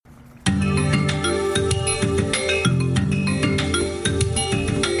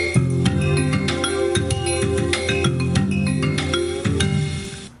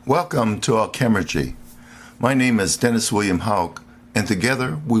Welcome to Alchemergy. My name is Dennis William Houck, and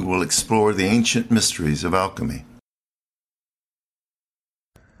together we will explore the ancient mysteries of alchemy.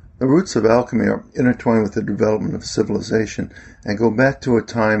 The roots of alchemy are intertwined with the development of civilization and go back to a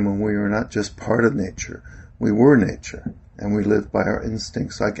time when we were not just part of nature, we were nature, and we lived by our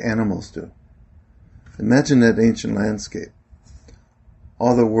instincts like animals do. Imagine that ancient landscape.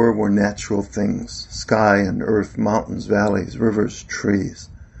 All there were natural things, sky and earth, mountains, valleys, rivers, trees.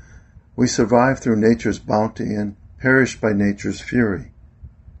 We survived through nature's bounty and perished by nature's fury.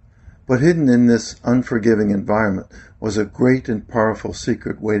 But hidden in this unforgiving environment was a great and powerful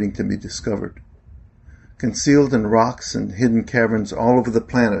secret waiting to be discovered. Concealed in rocks and hidden caverns all over the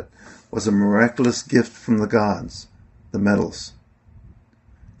planet was a miraculous gift from the gods, the metals.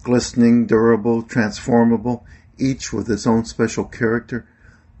 Glistening, durable, transformable, each with its own special character,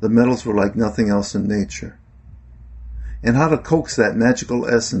 the metals were like nothing else in nature. And how to coax that magical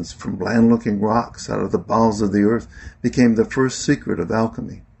essence from bland-looking rocks out of the bowels of the earth became the first secret of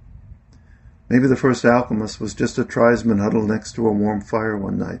alchemy. Maybe the first alchemist was just a tribesman huddled next to a warm fire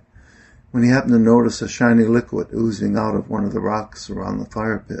one night, when he happened to notice a shiny liquid oozing out of one of the rocks around the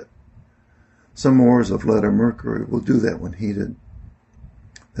fire pit. Some ores of lead or mercury will do that when heated.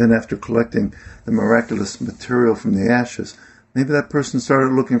 Then after collecting the miraculous material from the ashes, maybe that person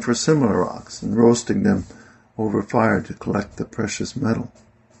started looking for similar rocks and roasting them over fire to collect the precious metal.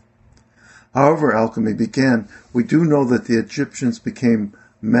 However alchemy began, we do know that the Egyptians became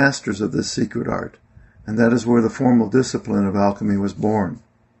masters of this secret art, and that is where the formal discipline of alchemy was born.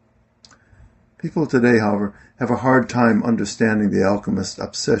 People today, however, have a hard time understanding the alchemist's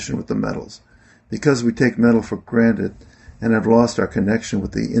obsession with the metals, because we take metal for granted and have lost our connection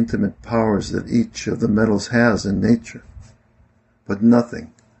with the intimate powers that each of the metals has in nature. But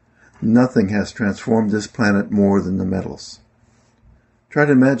nothing has transformed this planet more than the metals. Try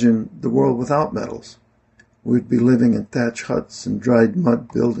to imagine the world without metals. We'd be living in thatch huts and dried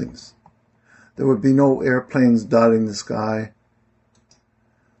mud buildings. There would be no airplanes dotting the sky,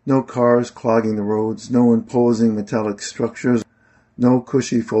 no cars clogging the roads, no imposing metallic structures, no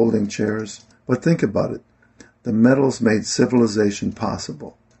cushy folding chairs. But think about it. The metals made civilization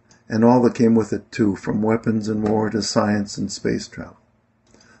possible, and all that came with it too, from weapons and war to science and space travel.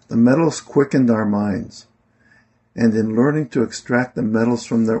 The metals quickened our minds, and in learning to extract the metals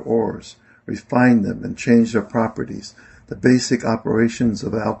from their ores, refine them, and change their properties, the basic operations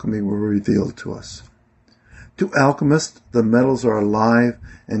of alchemy were revealed to us. To alchemists, the metals are alive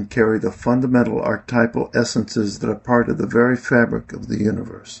and carry the fundamental archetypal essences that are part of the very fabric of the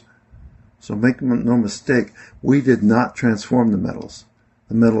universe. So make no mistake, we did not transform the metals.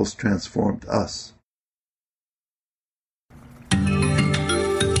 The metals transformed us.